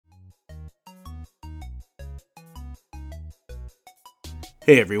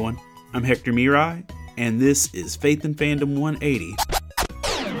Hey everyone, I'm Hector Mirai, and this is Faith and Fandom 180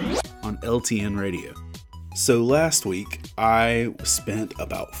 on LTN Radio. So last week, I spent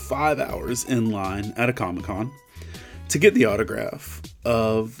about 5 hours in line at a Comic-Con to get the autograph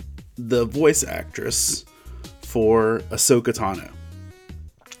of the voice actress for Ahsoka Tano.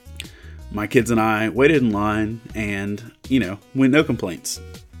 My kids and I waited in line and, went no complaints.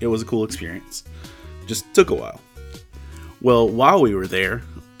 It was a cool experience. Just took a while. Well, while we were there,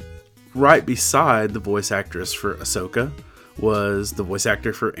 right beside the voice actress for Ahsoka was the voice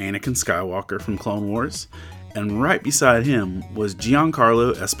actor for Anakin Skywalker from Clone Wars. And right beside him was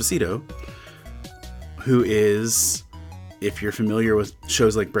Giancarlo Esposito, who is, if you're familiar with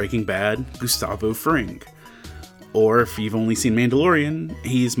shows like Breaking Bad, Gustavo Fring. Or if you've only seen Mandalorian,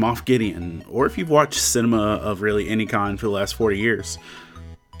 he's Moff Gideon. Or if you've watched cinema of really any kind for the last 40 years,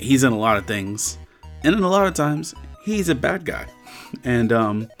 he's in a lot of things. And in a lot of times, he's a bad guy. And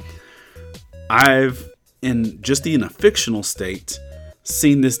I've, in a fictional state,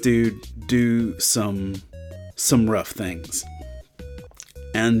 seen this dude do some rough things.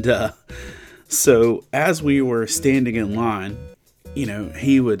 And so as we were standing in line,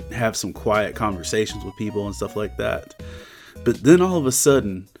 he would have some quiet conversations with people and stuff like that. But then all of a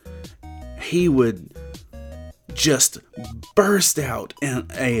sudden, he would just burst out in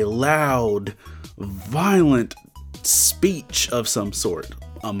a loud, violent speech of some sort.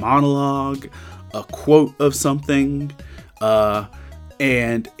 A monologue, a quote of something,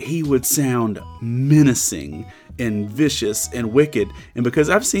 and he would sound menacing and vicious and wicked. And because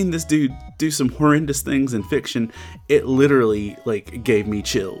I've seen this dude do some horrendous things in fiction, it literally gave me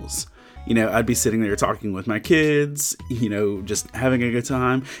chills. I'd be sitting there talking with my kids, just having a good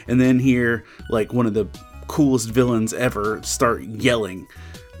time, and then hear one of the coolest villains ever start yelling.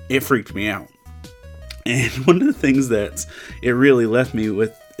 It freaked me out. And one of the things that it really left me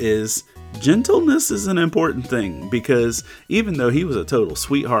with is gentleness is an important thing, because even though he was a total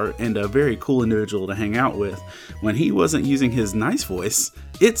sweetheart and a very cool individual to hang out with, when he wasn't using his nice voice,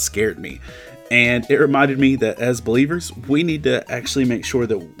 it scared me. And it reminded me that as believers, we need to actually make sure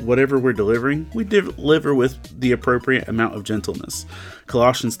that whatever we're delivering, we deliver with the appropriate amount of gentleness.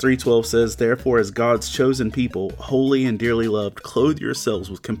 Colossians 3:12 says, "Therefore, as God's chosen people, holy and dearly loved, clothe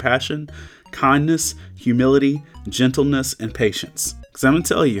yourselves with compassion, kindness, humility, gentleness, and patience." Because I'm going to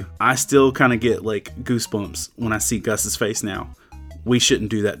tell you, I still kind of get goosebumps when I see Gus's face now. We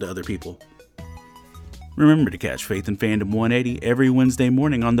shouldn't do that to other people. Remember to catch Faith and Fandom 180 every Wednesday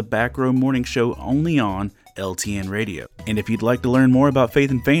morning on the Back Row Morning Show, only on LTN Radio. And if you'd like to learn more about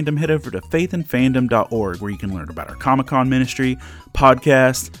Faith and Fandom, head over to faithandfandom.org, where you can learn about our Comic-Con ministry,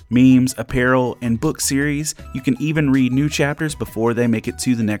 podcast, memes, apparel, and book series. You can even read new chapters before they make it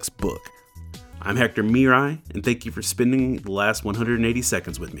to the next book. I'm Hector Mirai, and thank you for spending the last 180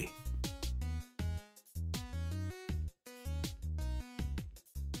 seconds with me.